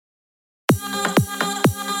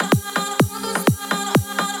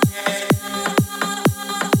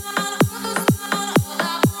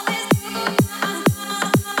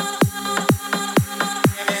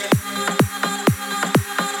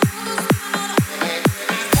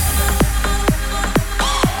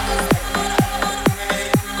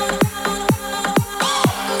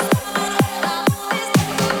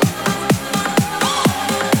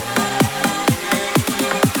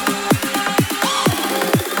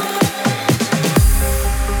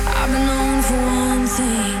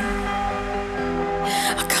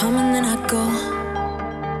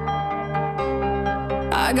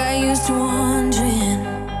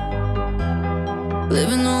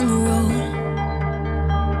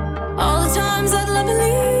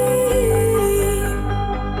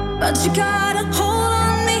you got a hold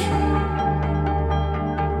on me.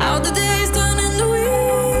 How the days turn into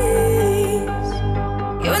weeks.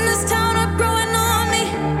 You in this town are growing on me.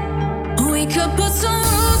 We could put some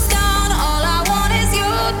rules down. All I want is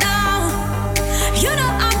you now. You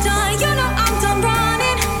know I'm done. You know I'm done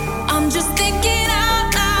running. I'm just thinking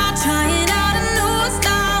out loud, trying out a new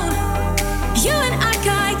sound. You and I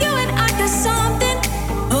got something.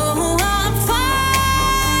 Oh, I'm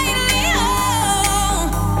finally home.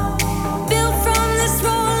 Built from this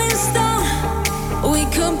rolling stone. We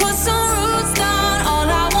could put some roots down. All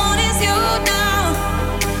I want is you now.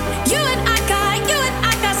 You and I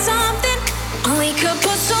got something. We could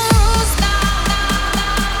put some roots down.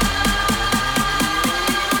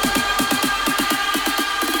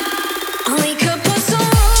 We could put some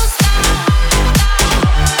roots down.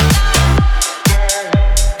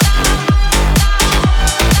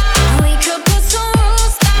 We could put some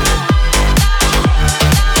roots down.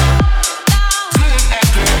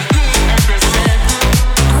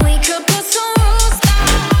 We could put some roots down.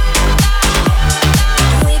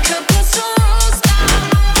 We could put some roots down.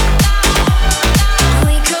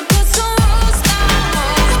 We could put some roots down.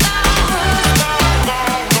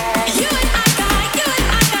 You and I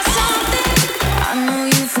got something. I know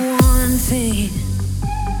you for one thing.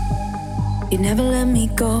 You never let me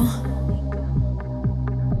go.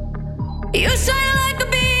 You shine like a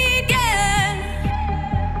beat, yeah.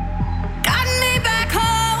 Got me back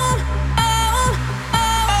home, home,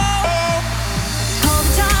 home. All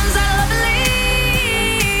the times I love to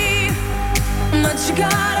leave, but you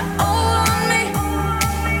got a hold on me.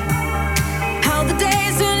 How the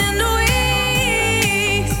days turn into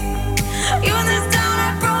weeks. You in this town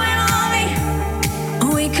are growing on me.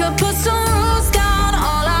 We could put some rules down.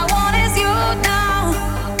 All I want is you now.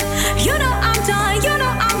 You know I'm done. You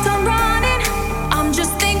know I'm done running. I'm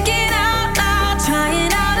just thinking out loud,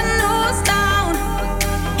 trying out a new sound.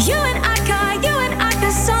 You and I got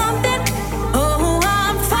something. Oh,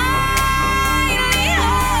 I'm finally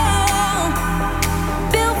home.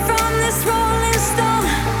 Built from this rolling stone.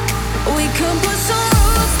 We could put some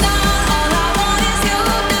roots down. All I want is you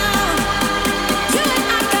now. You and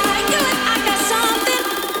I got something.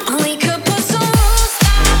 We could put some roots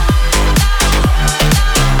down.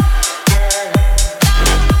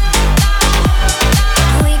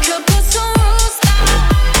 We could put some roots down.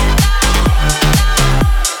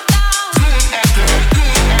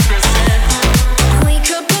 We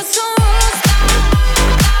could put some roots down.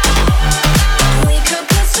 We could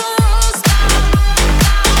put some roots down.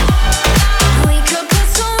 We could put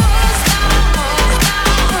some roots down.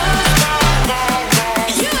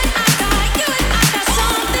 You and I got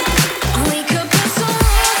something. We could put some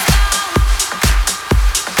roots down.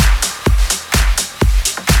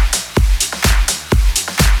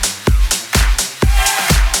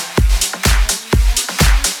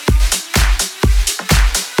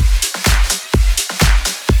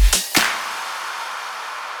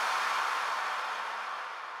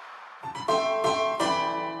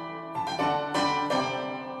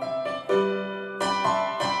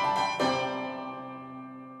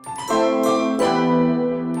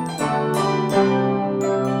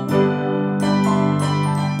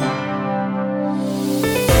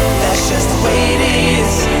 That's just the way it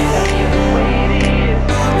is.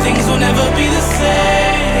 Things will never be the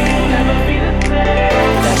same.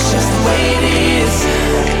 That's just the way it is.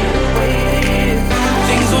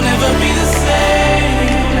 Things will never be the same.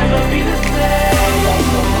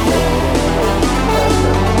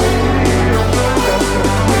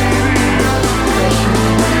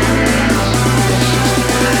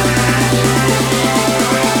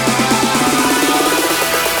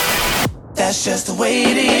 That's just the way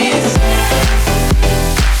it is.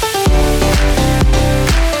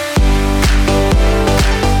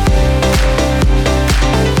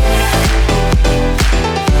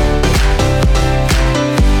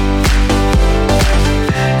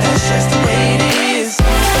 That's just the way it is.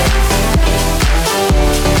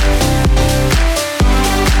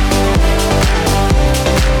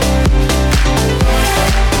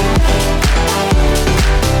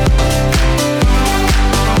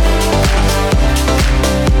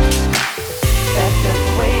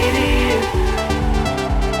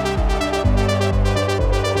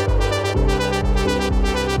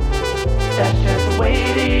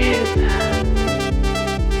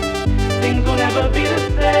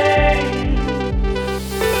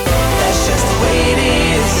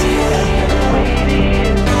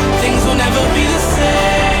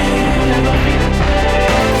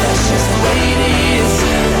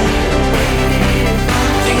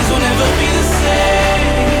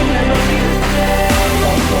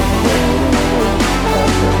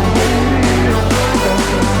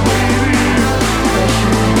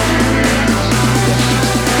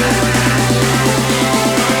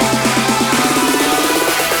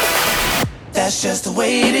 That's just the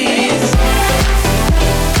way it is.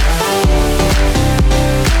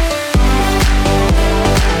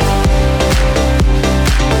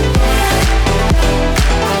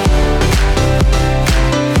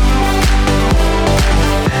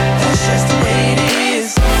 That's just the way it is.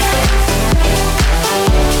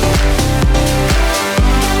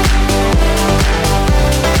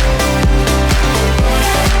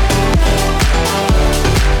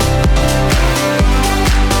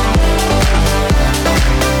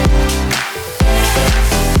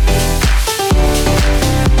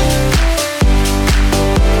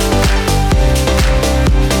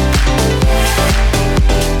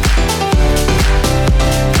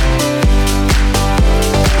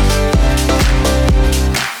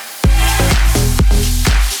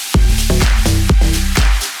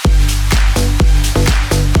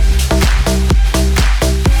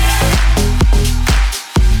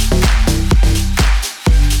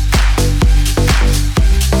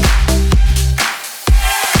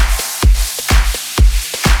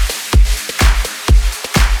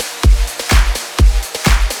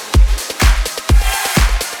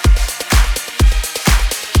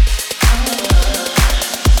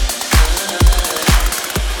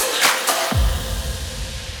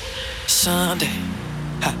 Someday,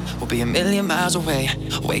 we'll be a million miles away.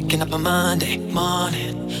 Waking up on Monday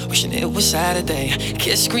morning, wishing it was Saturday.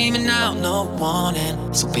 Kids screaming out, no warning.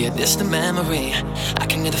 This will be a distant memory. I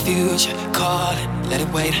can hear the future calling, let it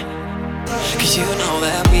wait. Cause you know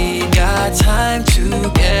that we got time to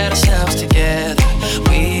get ourselves together.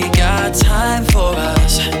 We got time for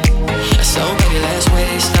us. So baby, let's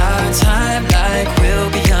waste our time like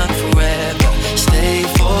we'll be young forever. Stay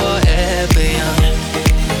forever young.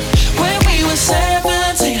 When we were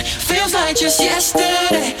 17, feels like just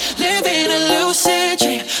yesterday. Living a lucid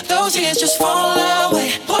dream, those years just fall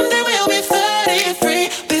away. One day we'll be 33,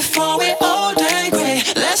 before we're old and grey.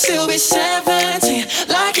 Let's still be 17,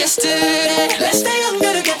 like yesterday. Let's stay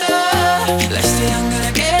younger together. Let's stay younger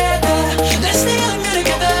together. Let's stay younger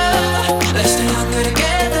together. Let's stay younger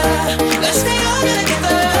together. Let's stay younger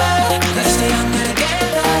together. Let's stay younger together.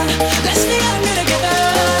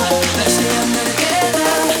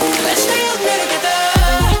 Let's stay younger together.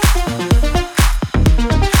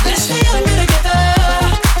 Let's stay younger together.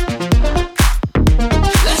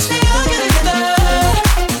 Let's stay younger together. Let's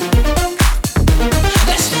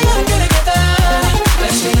stay younger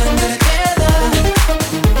together.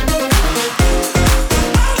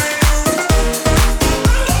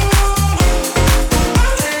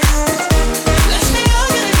 Let's stay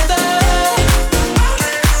younger together.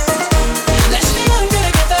 Let's stay younger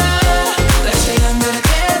together. Let's stay younger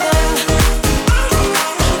together.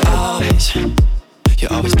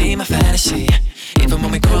 You'll always be my fantasy. Even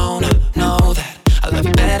when we're grown up, know that I love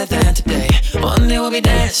you better than today. One day we'll be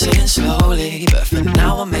dancing slowly, but for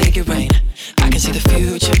now I'll make it rain. I can see the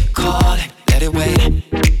future calling, let it wait.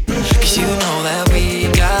 Cause you know that we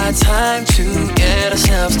got time to get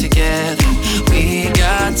ourselves together. We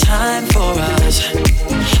got time for us.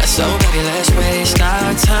 So baby, let's waste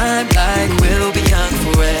our time like we'll be young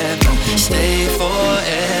forever. Stay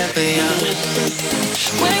forever young.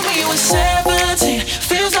 When we were 17,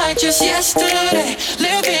 feels like just yesterday.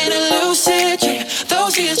 Living a lucid dream,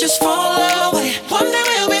 those years just fall away. One day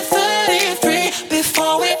we'll be 33,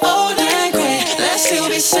 before we're old and grey. Let's still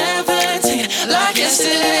be 17, like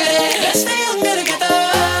yesterday. Let's stay younger together.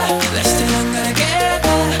 Let's stay younger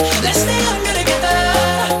together. Let's stay younger together.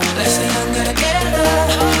 Let's stay younger together.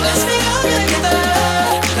 Let's stay younger together.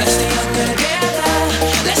 Let's stay younger together.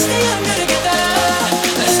 Let's stay younger together.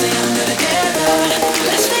 Let's stay younger together.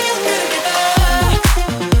 Let's stay younger together.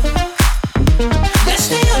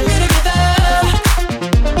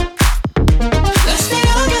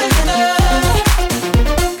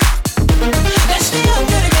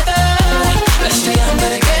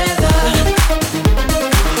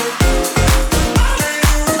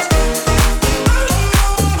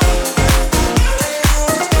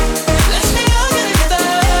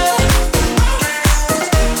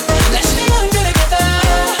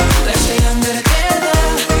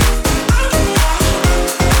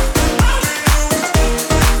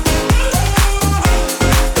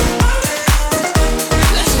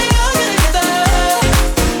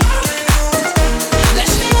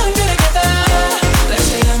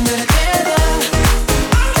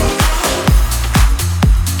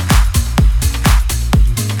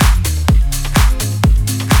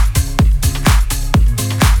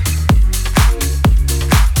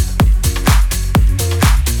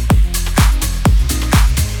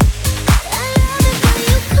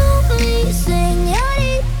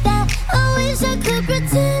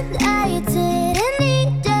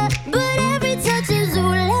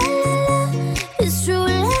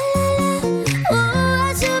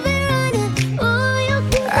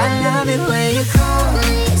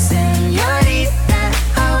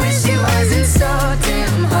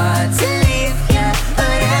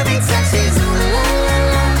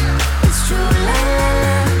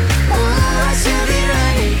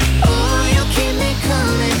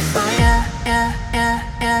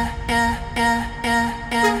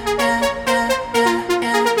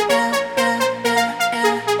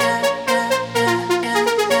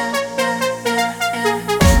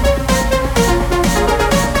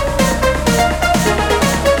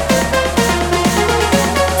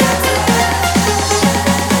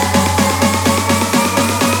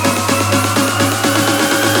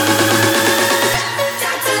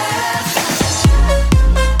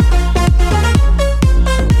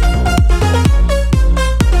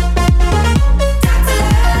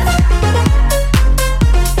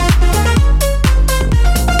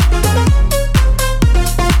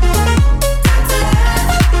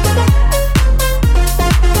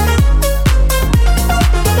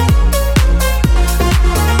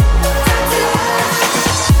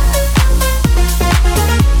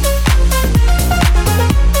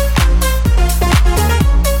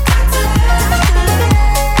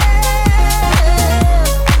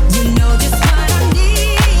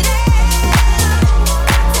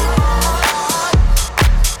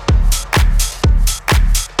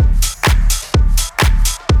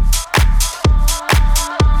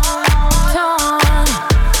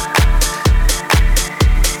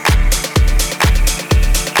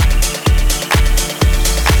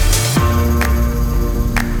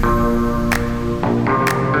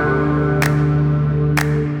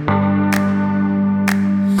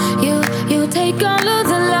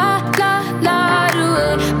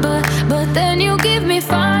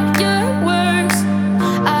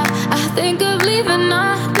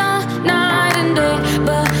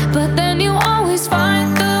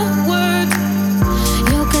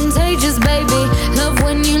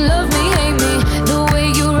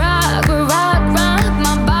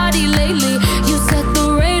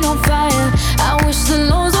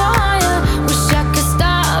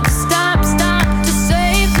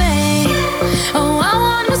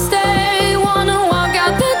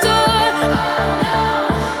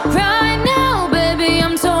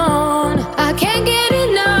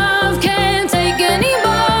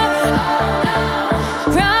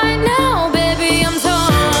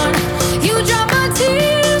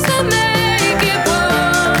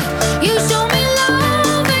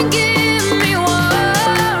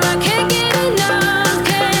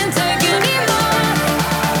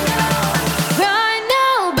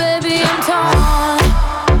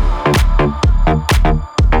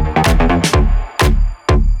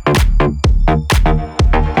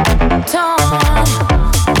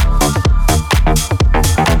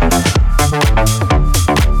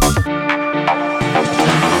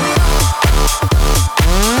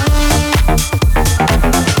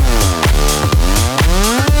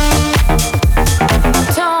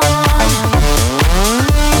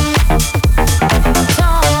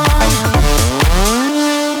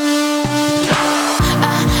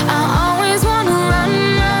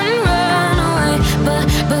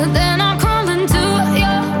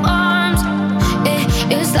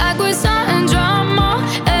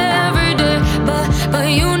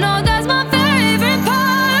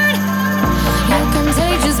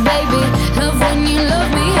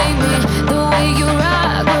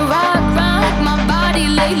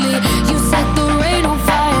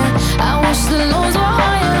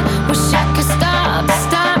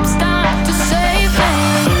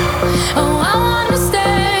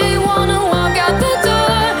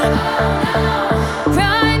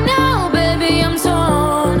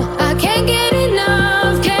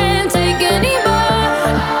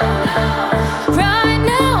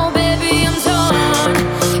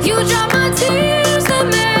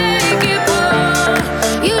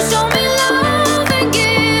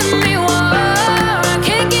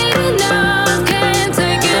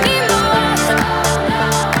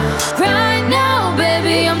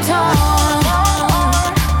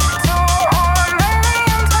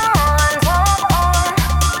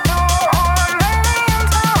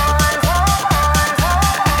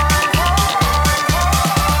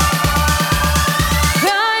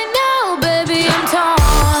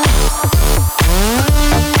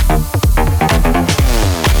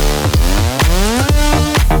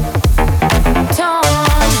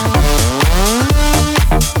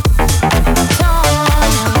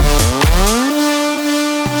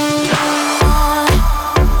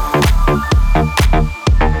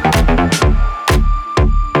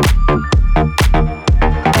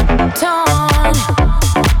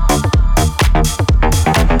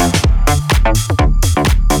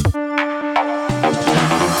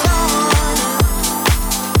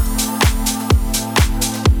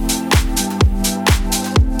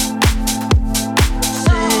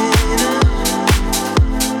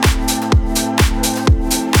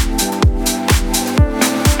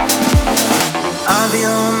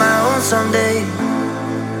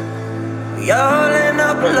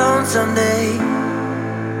 alone someday.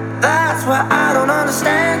 That's why I don't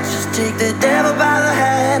understand. Just take the devil by the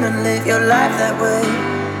hand and live your life that way.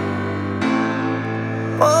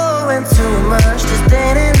 Oh, and too much just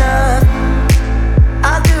ain't enough.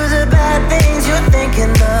 I'll do the bad things you're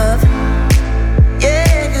thinking of.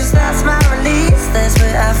 Yeah, 'cause that's my release. That's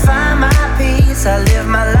where I find my peace. I live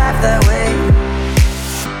my life that way.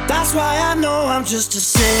 That's why I know I'm just a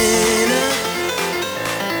sinner.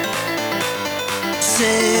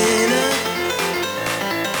 Sinner.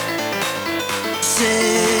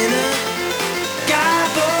 Sinner. God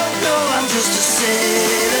both know I'm just a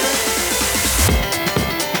sinner.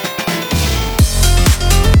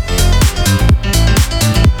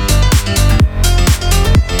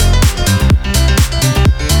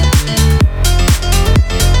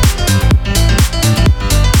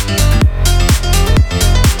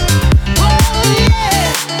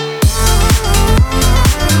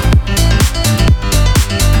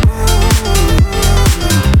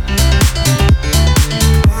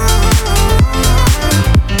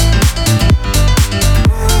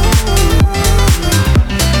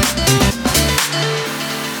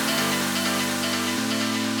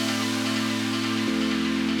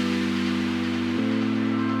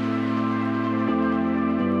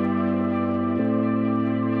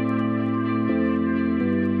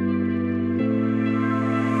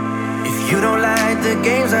 You don't like the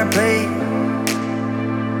games I play,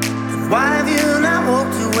 then why have you not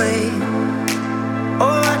walked away?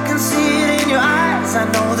 Oh, I can see it in your eyes. I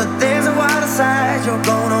know that there's a wider side. You're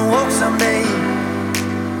gonna walk someday.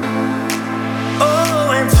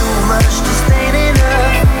 Oh, and too much just ain't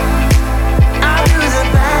enough. I'll do the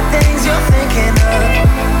bad things you're thinking of.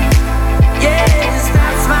 Yes,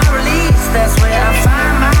 that's my release. That's where I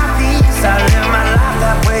find my peace. I live my life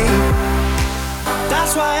that way.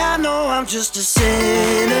 That's why I know I'm just a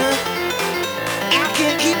sinner. I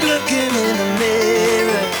can't keep looking in the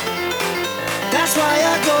mirror. That's why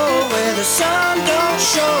I go where the sun don't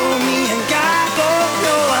show me. And God both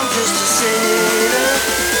know I'm just a sinner.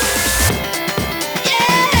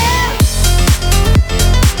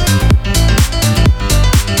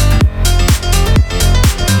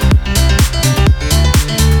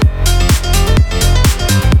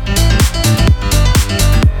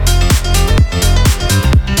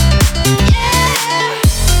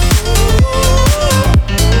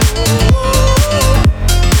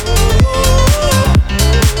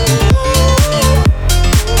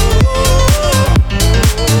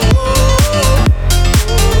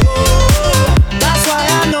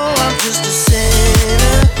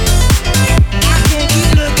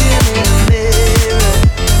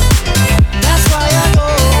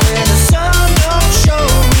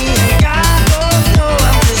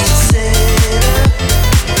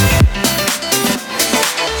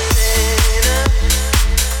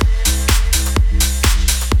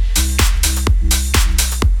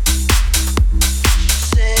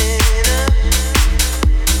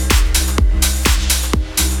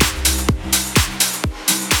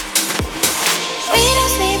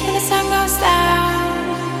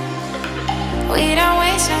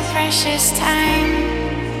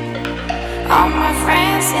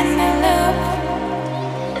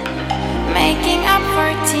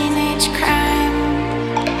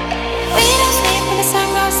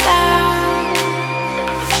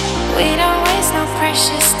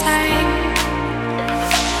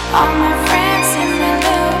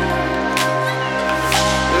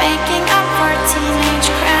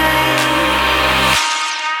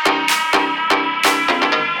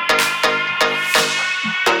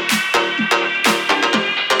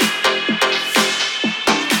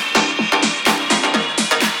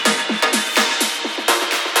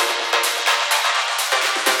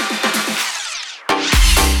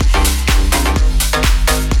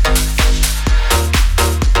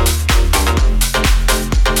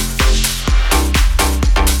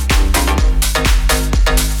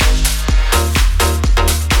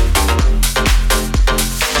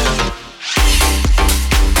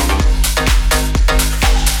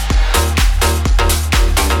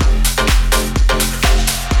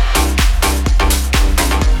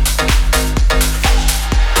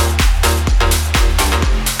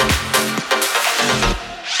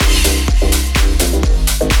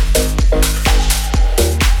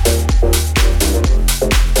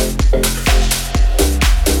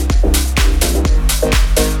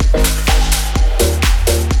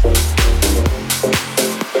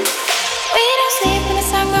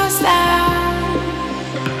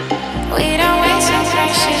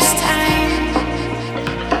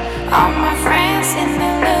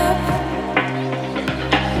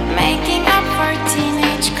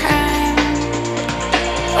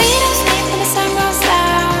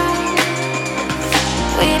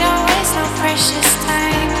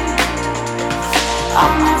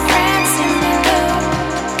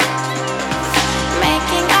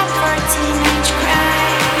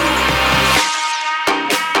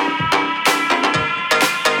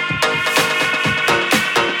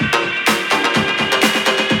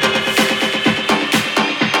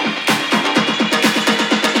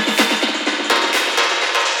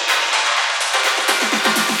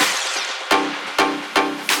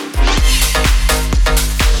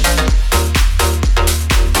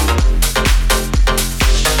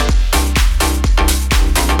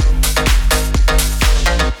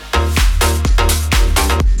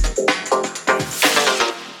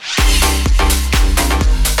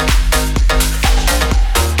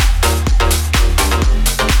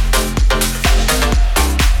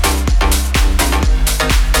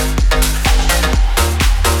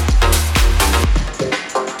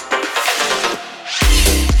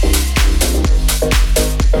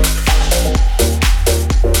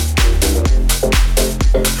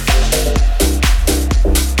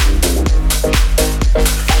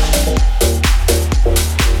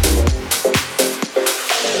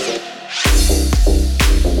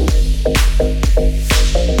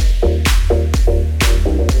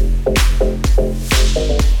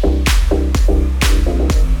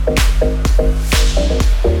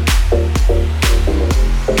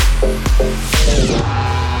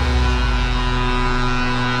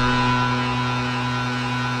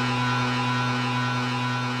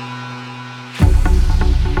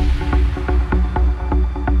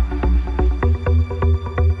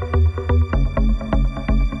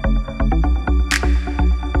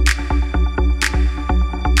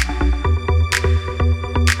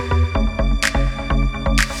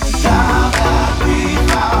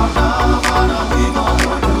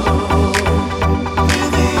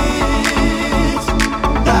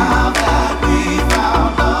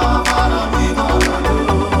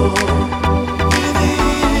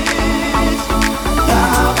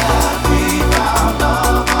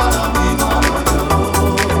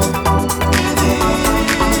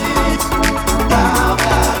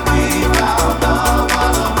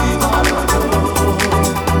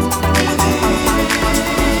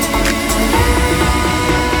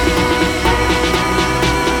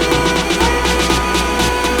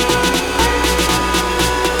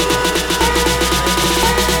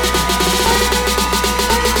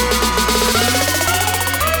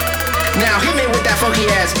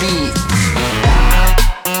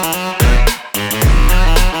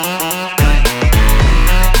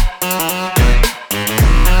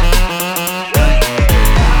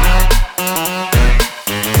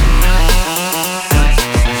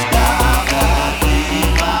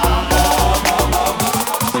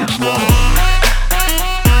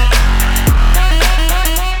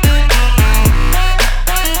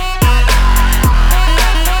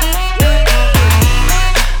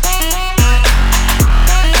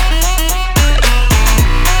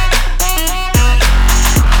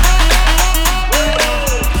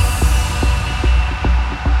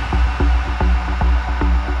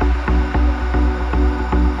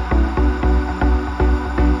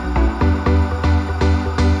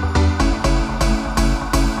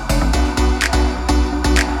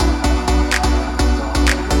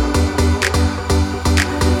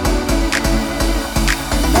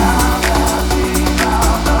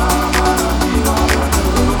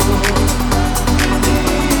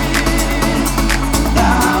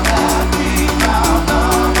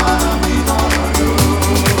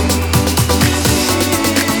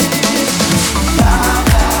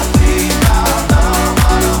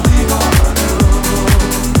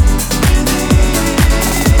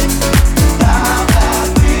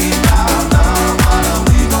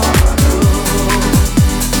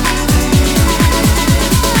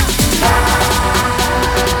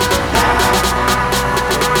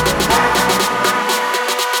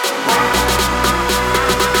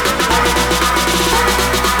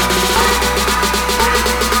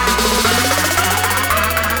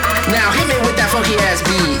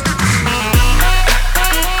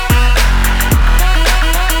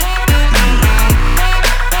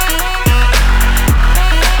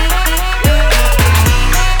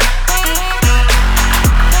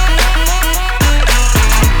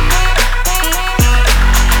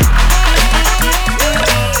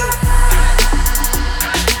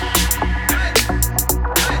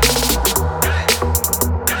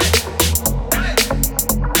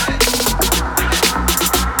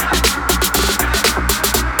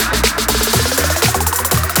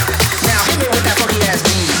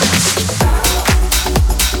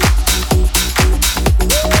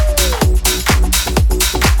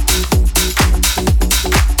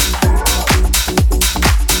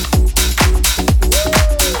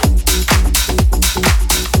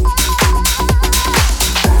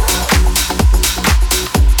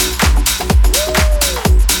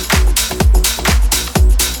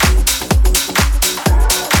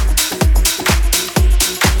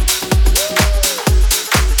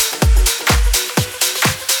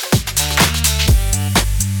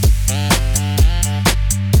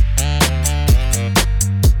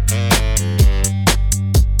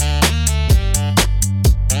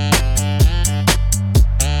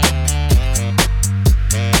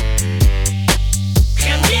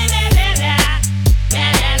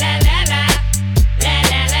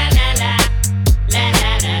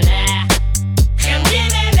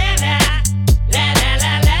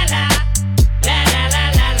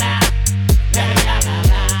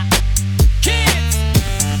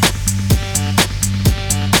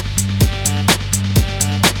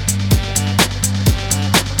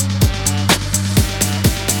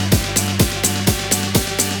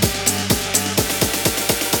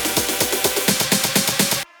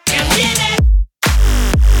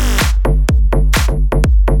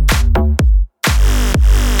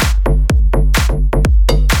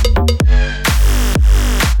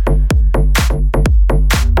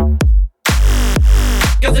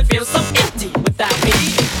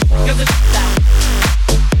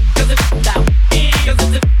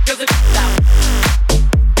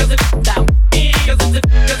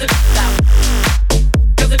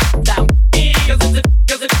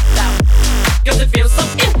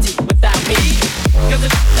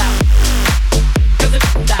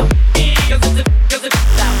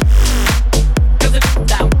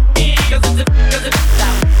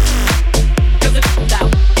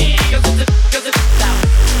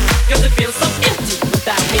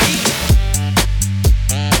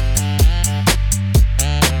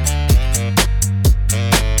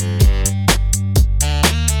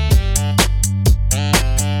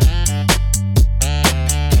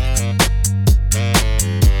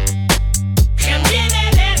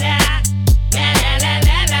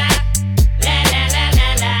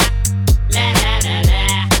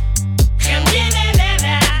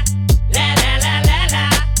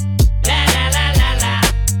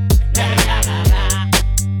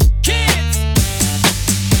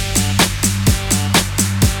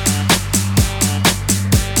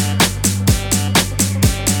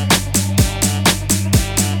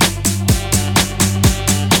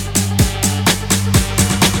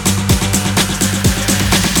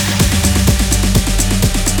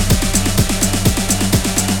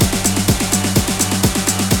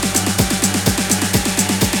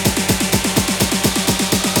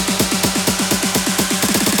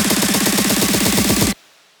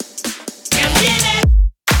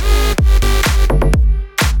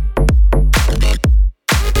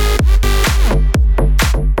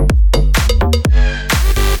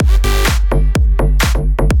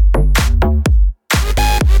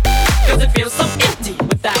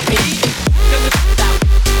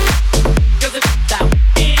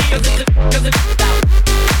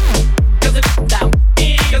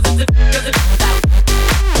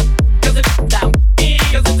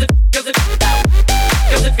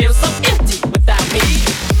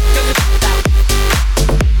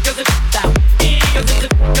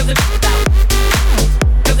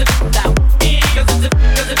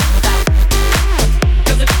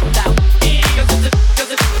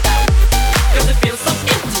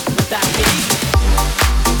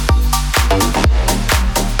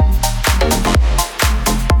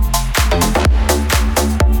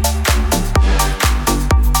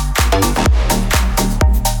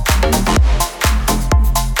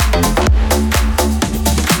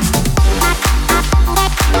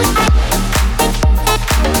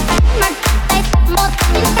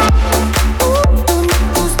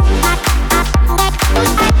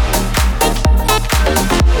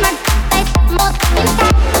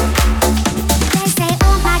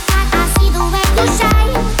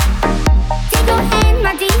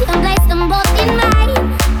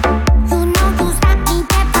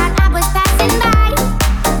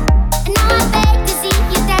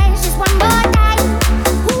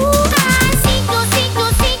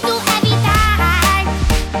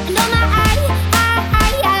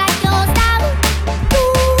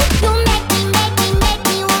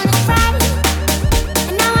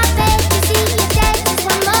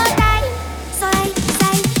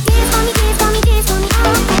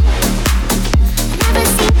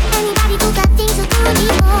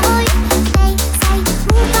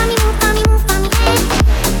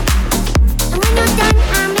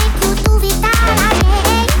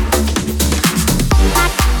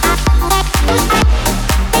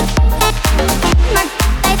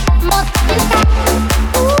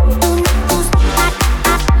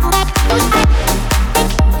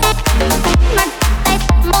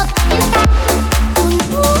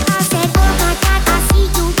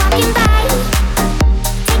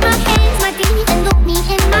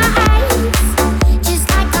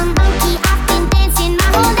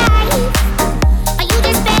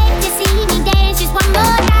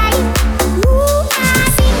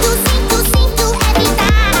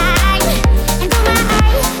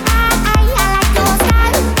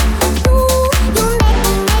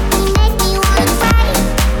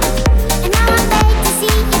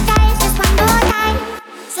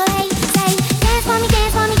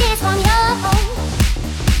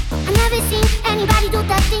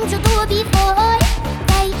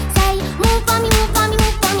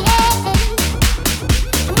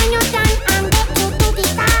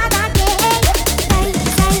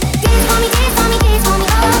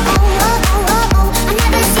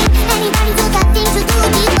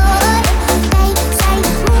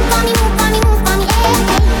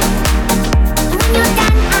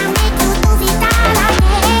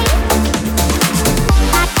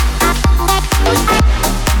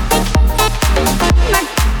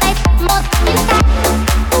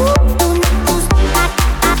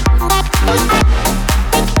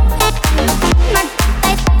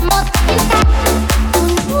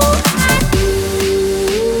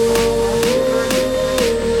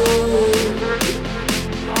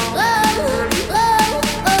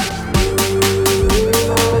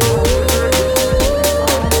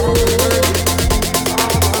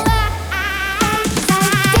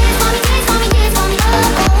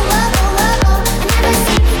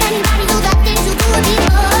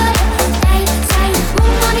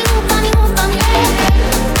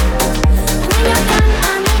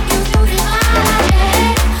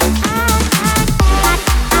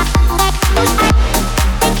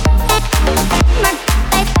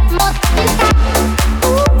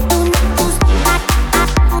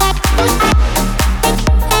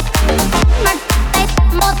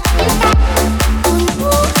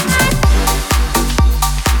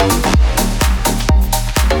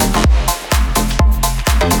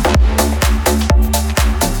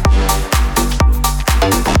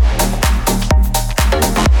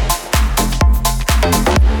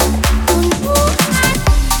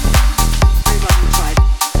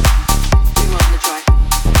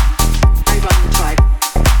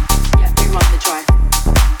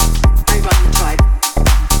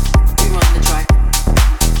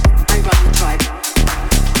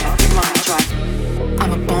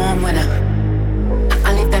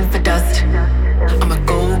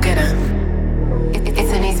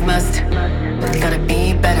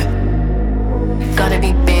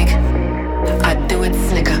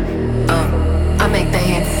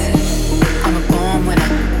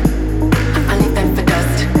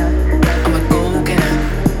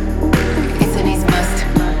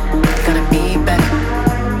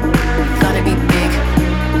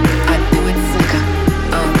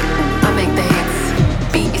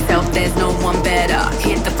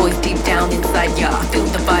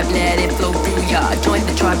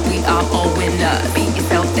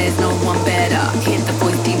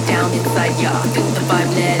 ya. Feel the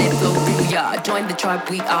vibe, let it flow through ya. Join the tribe,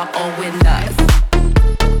 we are all winners.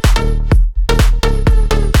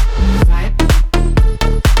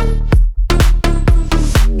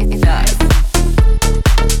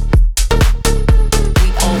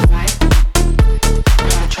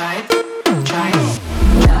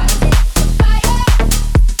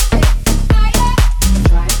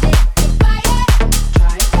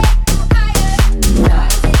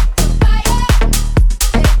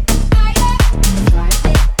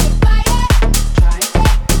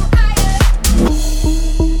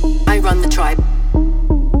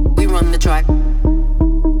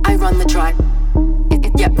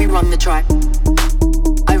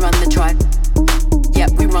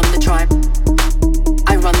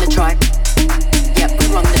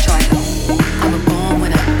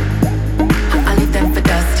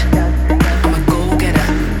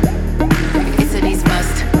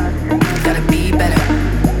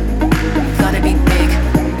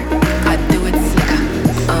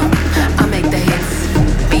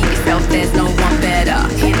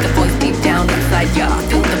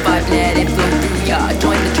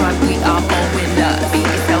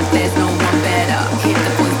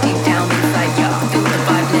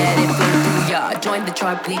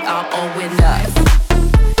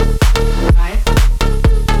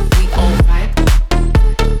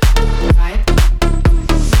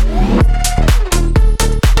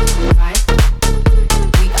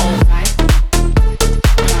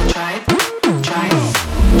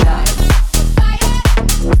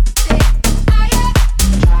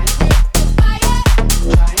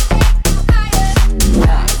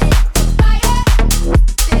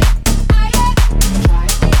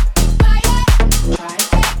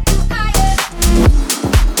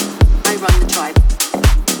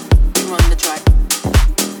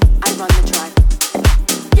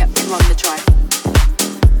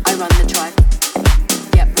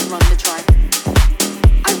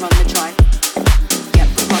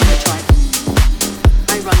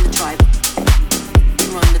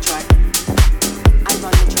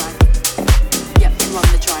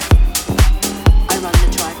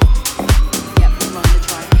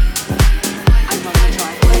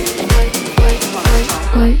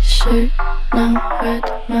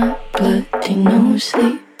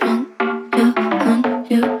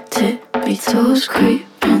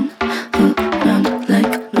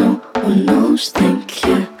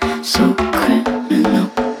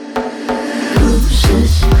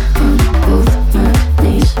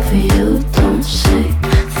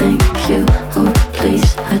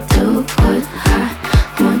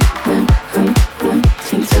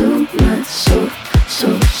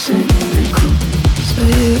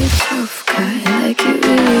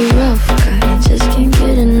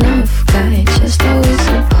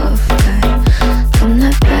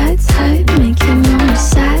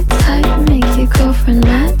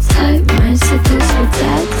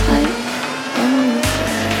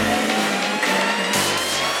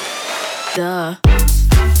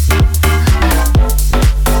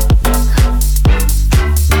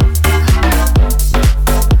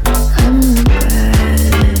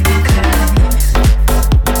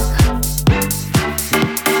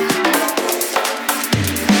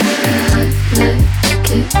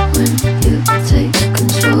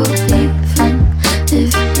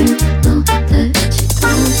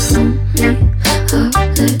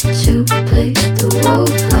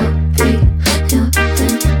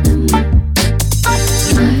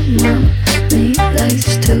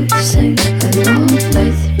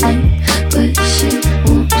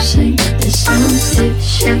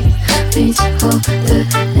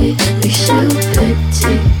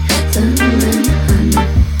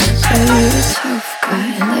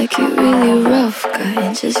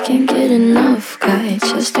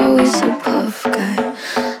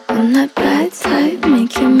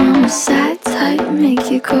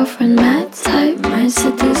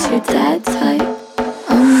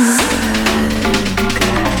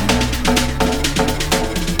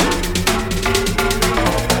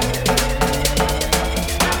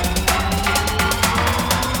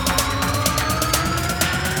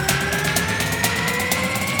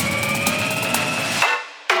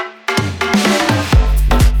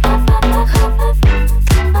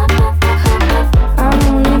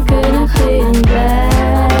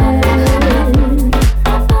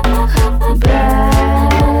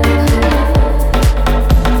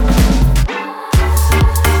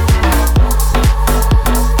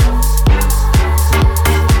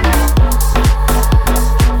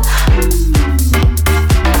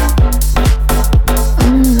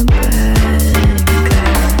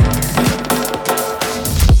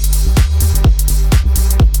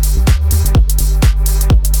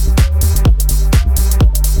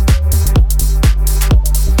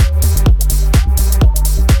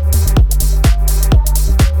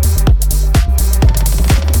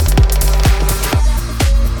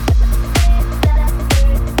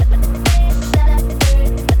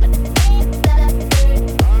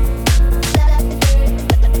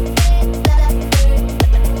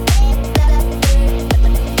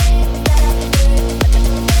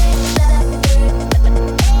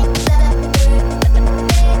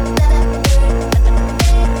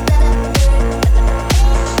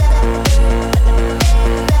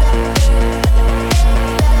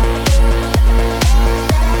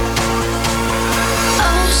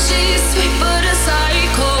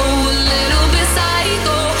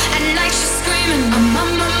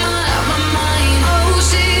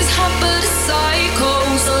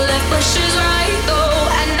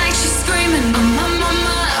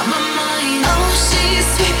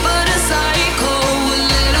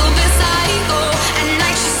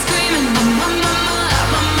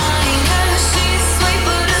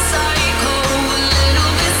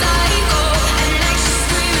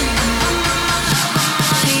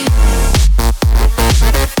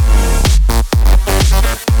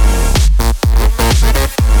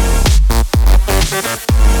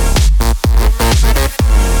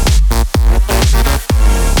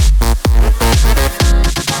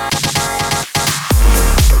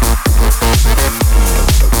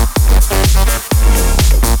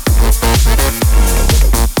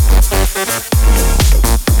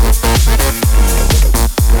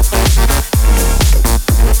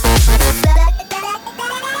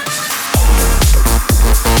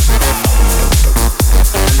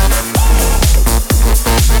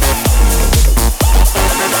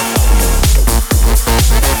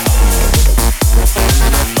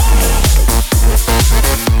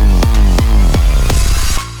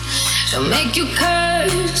 She'll make you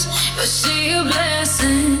curse, but see a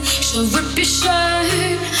blessing. She'll rip your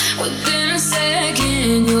shirt within a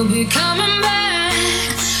second. You'll be coming back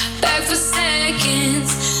for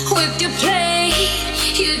seconds with your play.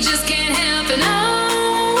 You just can't help it, no.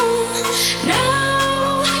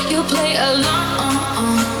 You'll play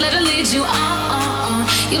along, let her lead you on.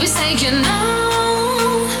 You'll be saying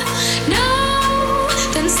no,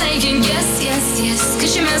 then saying yes,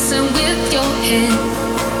 'cause you're messing with your head.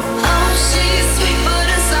 Oh, she's sweet but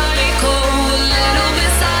a psycho, a little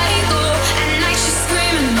bit psycho. At night she's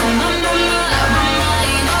screaming on my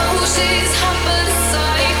mind. Oh, she's hot but a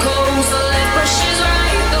psycho, so left but she's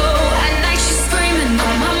right though. At night she's screaming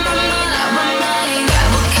on my mind.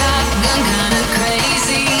 Grab a cop gun, kinda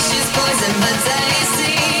crazy. She's poison but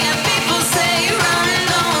tasty, and people say run,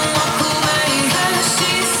 don't walk away. 'Cause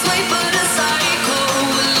she's sweet but a psycho,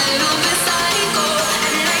 a little bit psycho.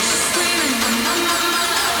 At night she's screaming on my mind.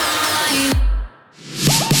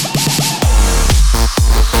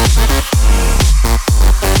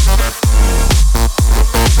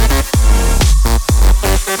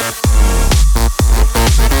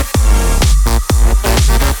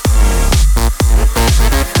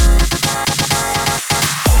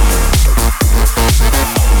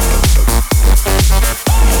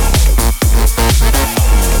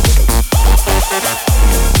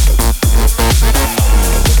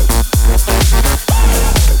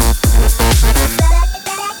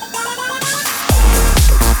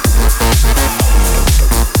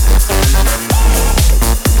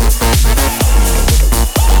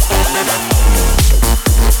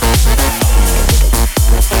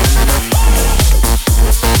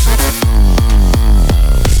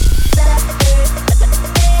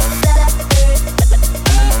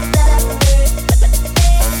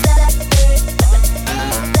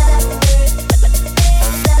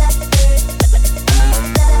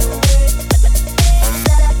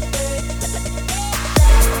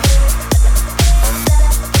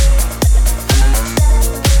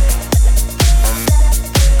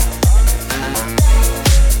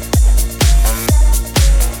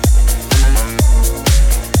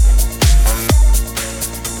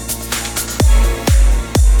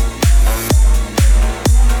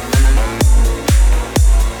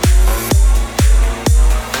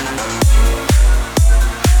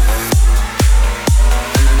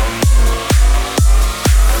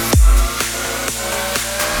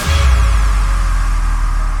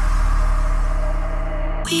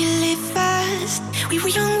 We lived fast, we were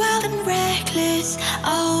young, wild and reckless.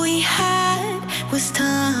 All we had was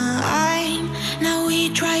time. Now we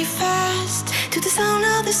drive fast to the sound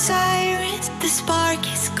of the sirens. The spark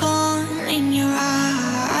is gone in your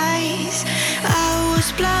eyes. I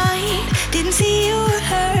was blind, didn't see you were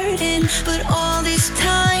hurting, but all this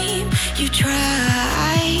time you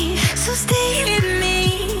tried. So stay with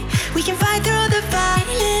me, we can fight through the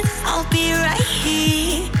violence. I'll be right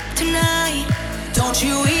here tonight. Don't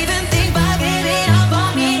you even think about giving up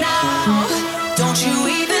on me now. Don't you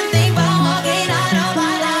even think about walking out of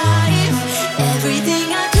my life. Everything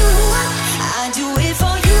I do it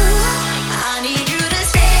for you. I need you to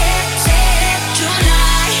stay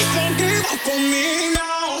tonight. Don't give up on me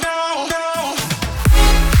now.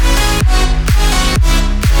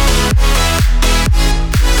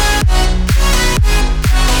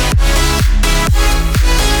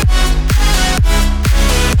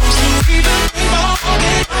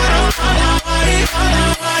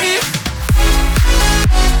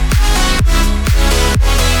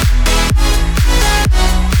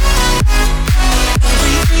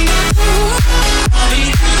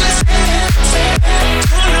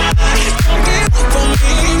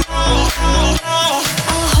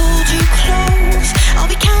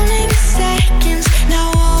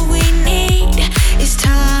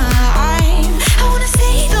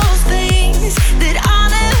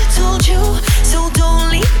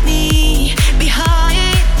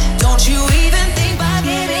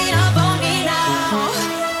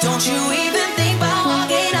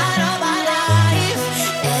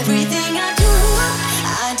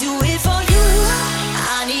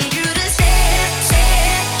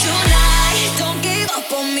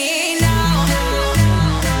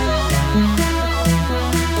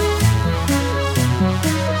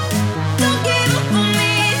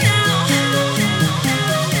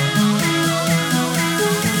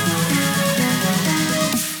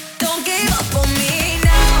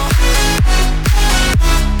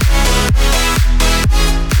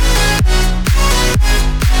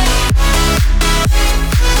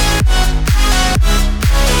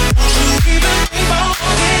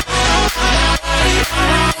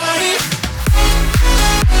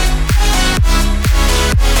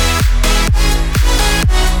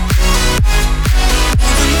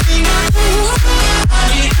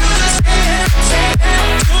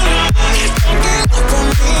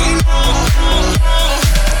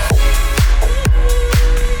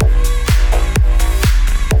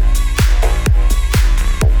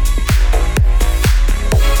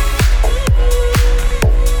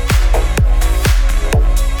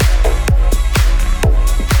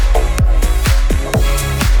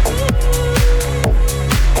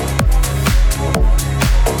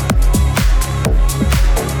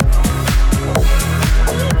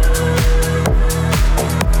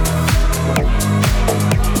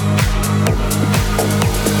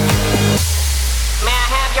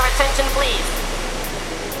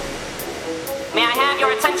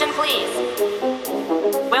 your attention, please?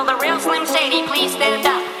 Will the real Slim Shady please stand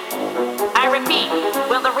up? I repeat,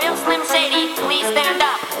 will the real Slim Shady please stand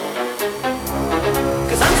up?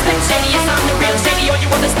 Cause I'm Slim Shady, yes, I'm the real Shady. All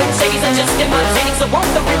you other Slim Shadys are just imitating. So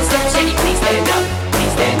won't the real Slim Shady please stand up?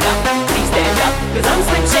 Please stand up, please stand up. Cause I'm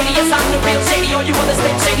Slim Shady, yes, I'm the real Shady. All you other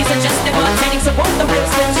Slim Shadys are just imitating. So won't the real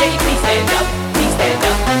Slim Shady please stand up? Please stand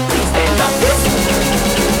up, please stand up.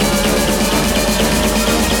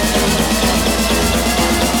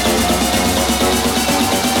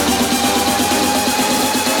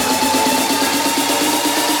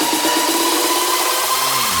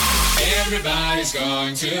 Everybody's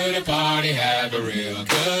going to the party, have a real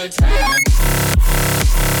good time.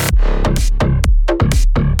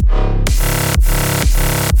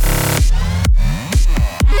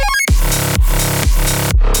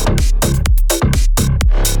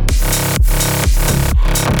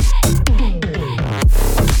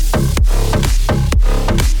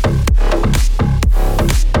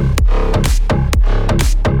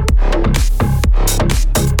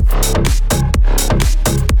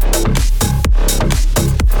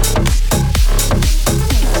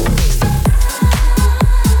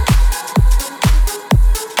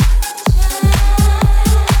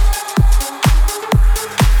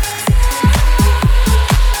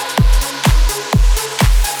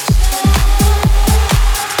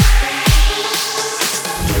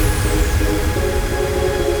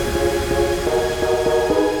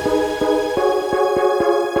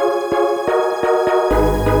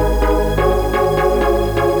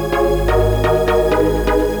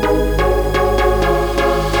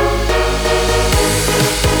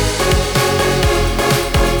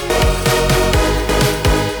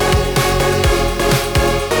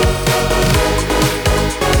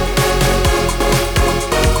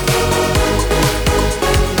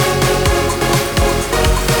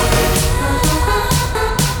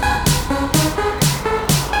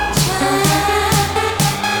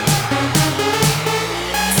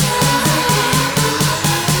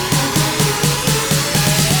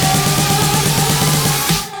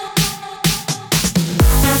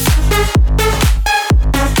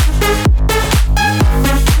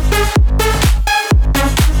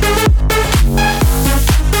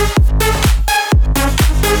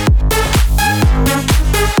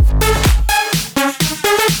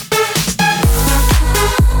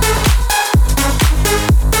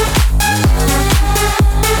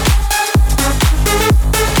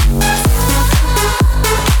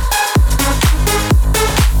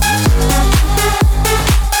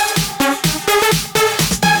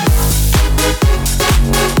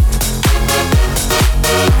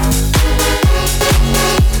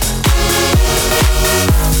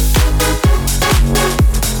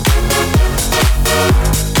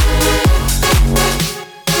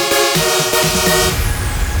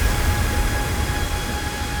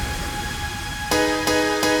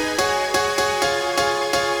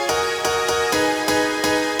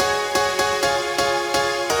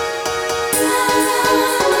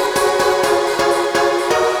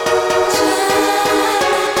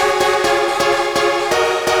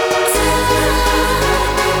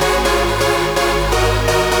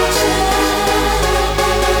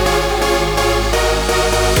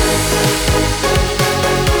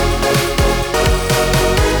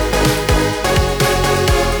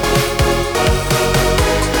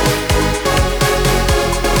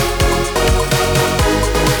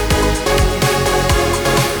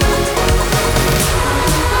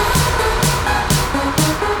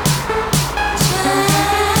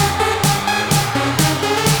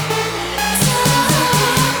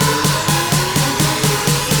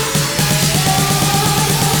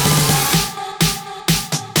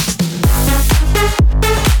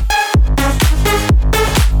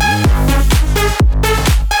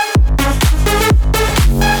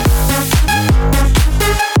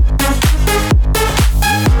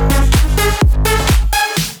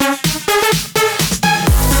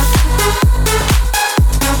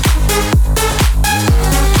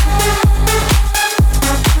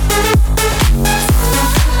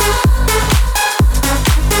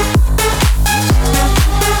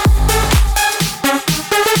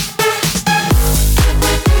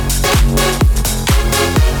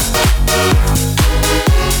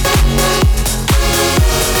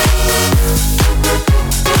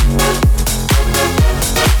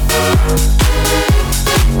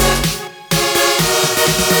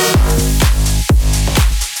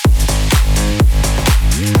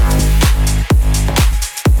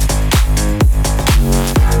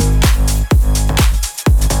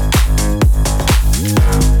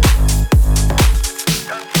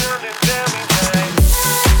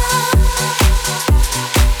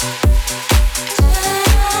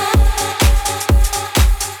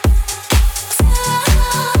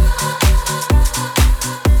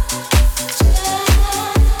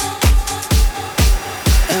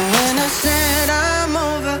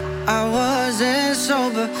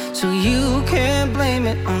 so you can't blame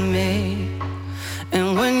it on me.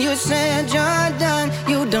 And when you said you're done,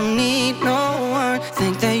 you don't need no one.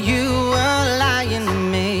 Think that you were lying to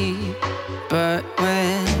me. But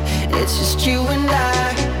when it's just you and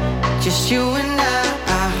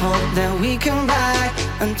I hope that we can ride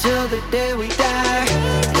until the day we die.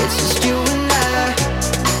 It's just you and I,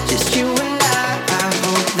 just you and I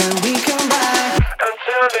hope that we can ride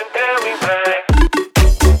until the day we die.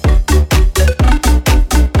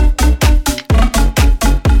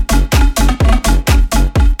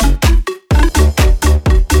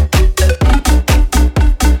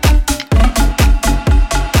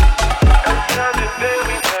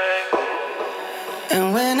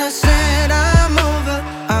 And when I said I'm over,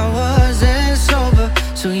 I wasn't sober,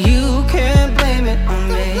 so you can't blame it on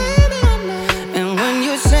me. And when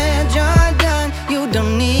you said you're done, you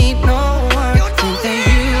don't need no one. Think that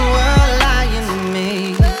you were lying to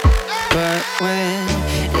me. But when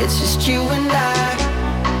it's just you and I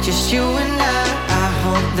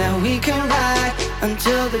hope that we can ride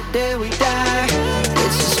until the day we die.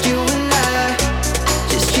 It's just you and I,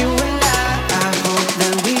 just you and I hope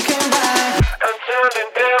that we can ride until the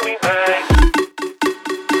day we die.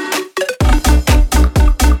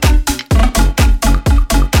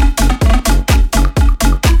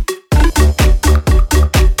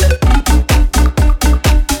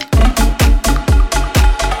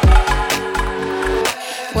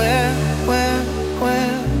 Where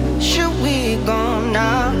should we go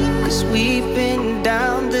now? 'Cause we've been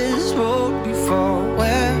down this road before.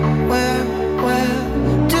 Where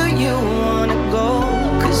do you wanna go?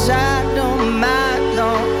 'Cause I don't mind, no,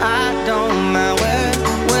 I don't mind. Where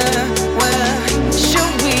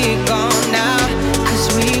should we go now? 'Cause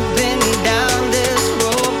we've been down this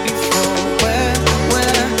road before. Where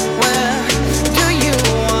do you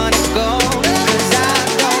wanna go? 'Cause I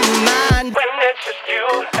don't mind when it's just you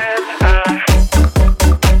and I.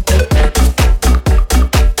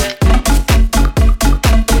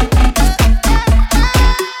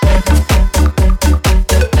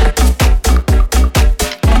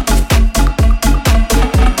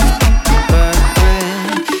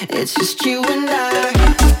 It's just you and I,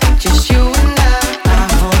 just you and I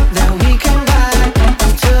hope that we can ride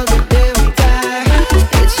until the day we die.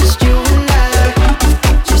 It's just you and I,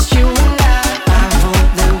 just you and I hope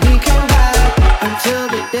that we can ride until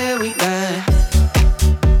the day we die.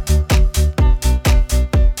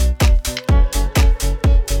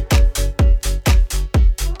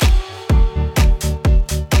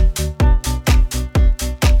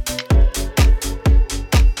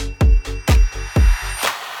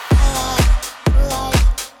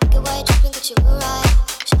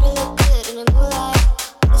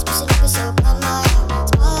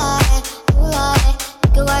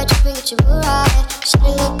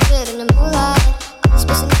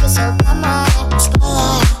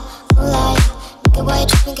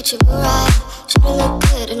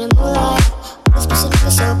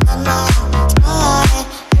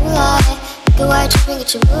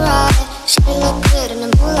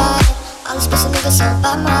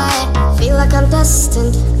 Feel like I'm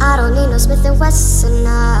destined. I don't need no Smith and Wesson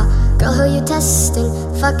now. Girl, who you testing?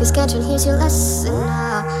 Fuck your schedule, here's your lesson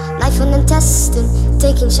now. Life and intestine,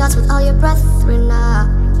 taking shots with all your brethren now.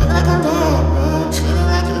 Feel like I'm living, feeling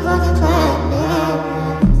like you fucking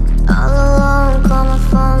planning. All alone, call my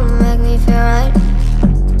phone, make me feel right.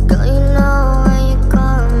 Girl, you know when you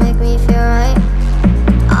call, make me feel right.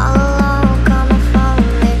 All alone, call my phone,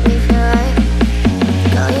 make me feel right.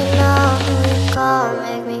 Girl, you know when you call,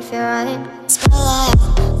 make me feel right. Spotlight,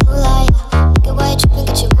 moonlight, get why you tripping,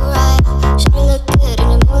 get your mood right. Should look good in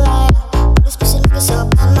the moonlight. All this pussy niggas so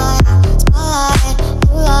bad, my spotlight,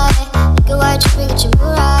 moonlight, get why you tripping, get your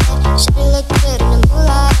mood right. Should look good in the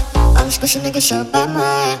moonlight. All this pussy niggas so bad,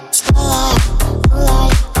 my spotlight,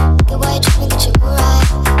 moonlight, get why you tripping, get your mood right.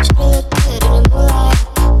 Should look good in the moonlight.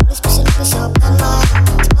 All this pussy niggas so bad, my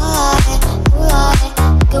spotlight, moonlight,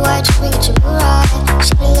 get why you tripping, get your mood right.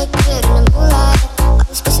 Should look good in the moonlight. All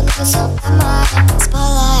this pussy niggas so bad, my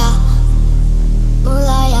spotlight,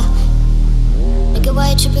 moonlight. Nigga, why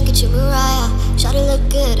you tripping, get your mood right. Shawty look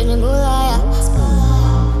good in the moonlight.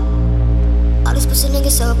 All these pussy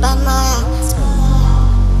niggas so bad, my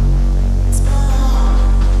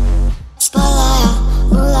spotlight,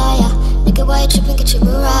 moonlight. Nigga, why you tripping, get your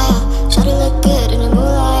mood right. Shawty look good in the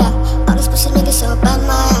moonlight. All these pussy niggas so bad,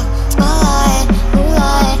 my spotlight,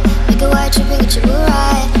 moonlight. Nigga, why you tripping, get your mood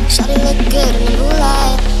right. Shawty look good in the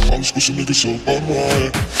moonlight. All these pussy niggas so bad,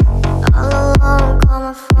 my all alone, call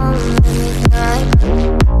my phone, make me feel right.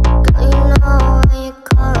 Girl, you know when you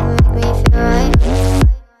call, make me feel right.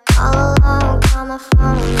 All alone, call my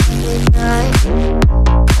phone, make me feel right.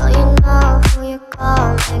 Girl, you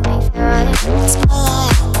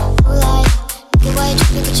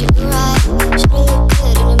Look at you right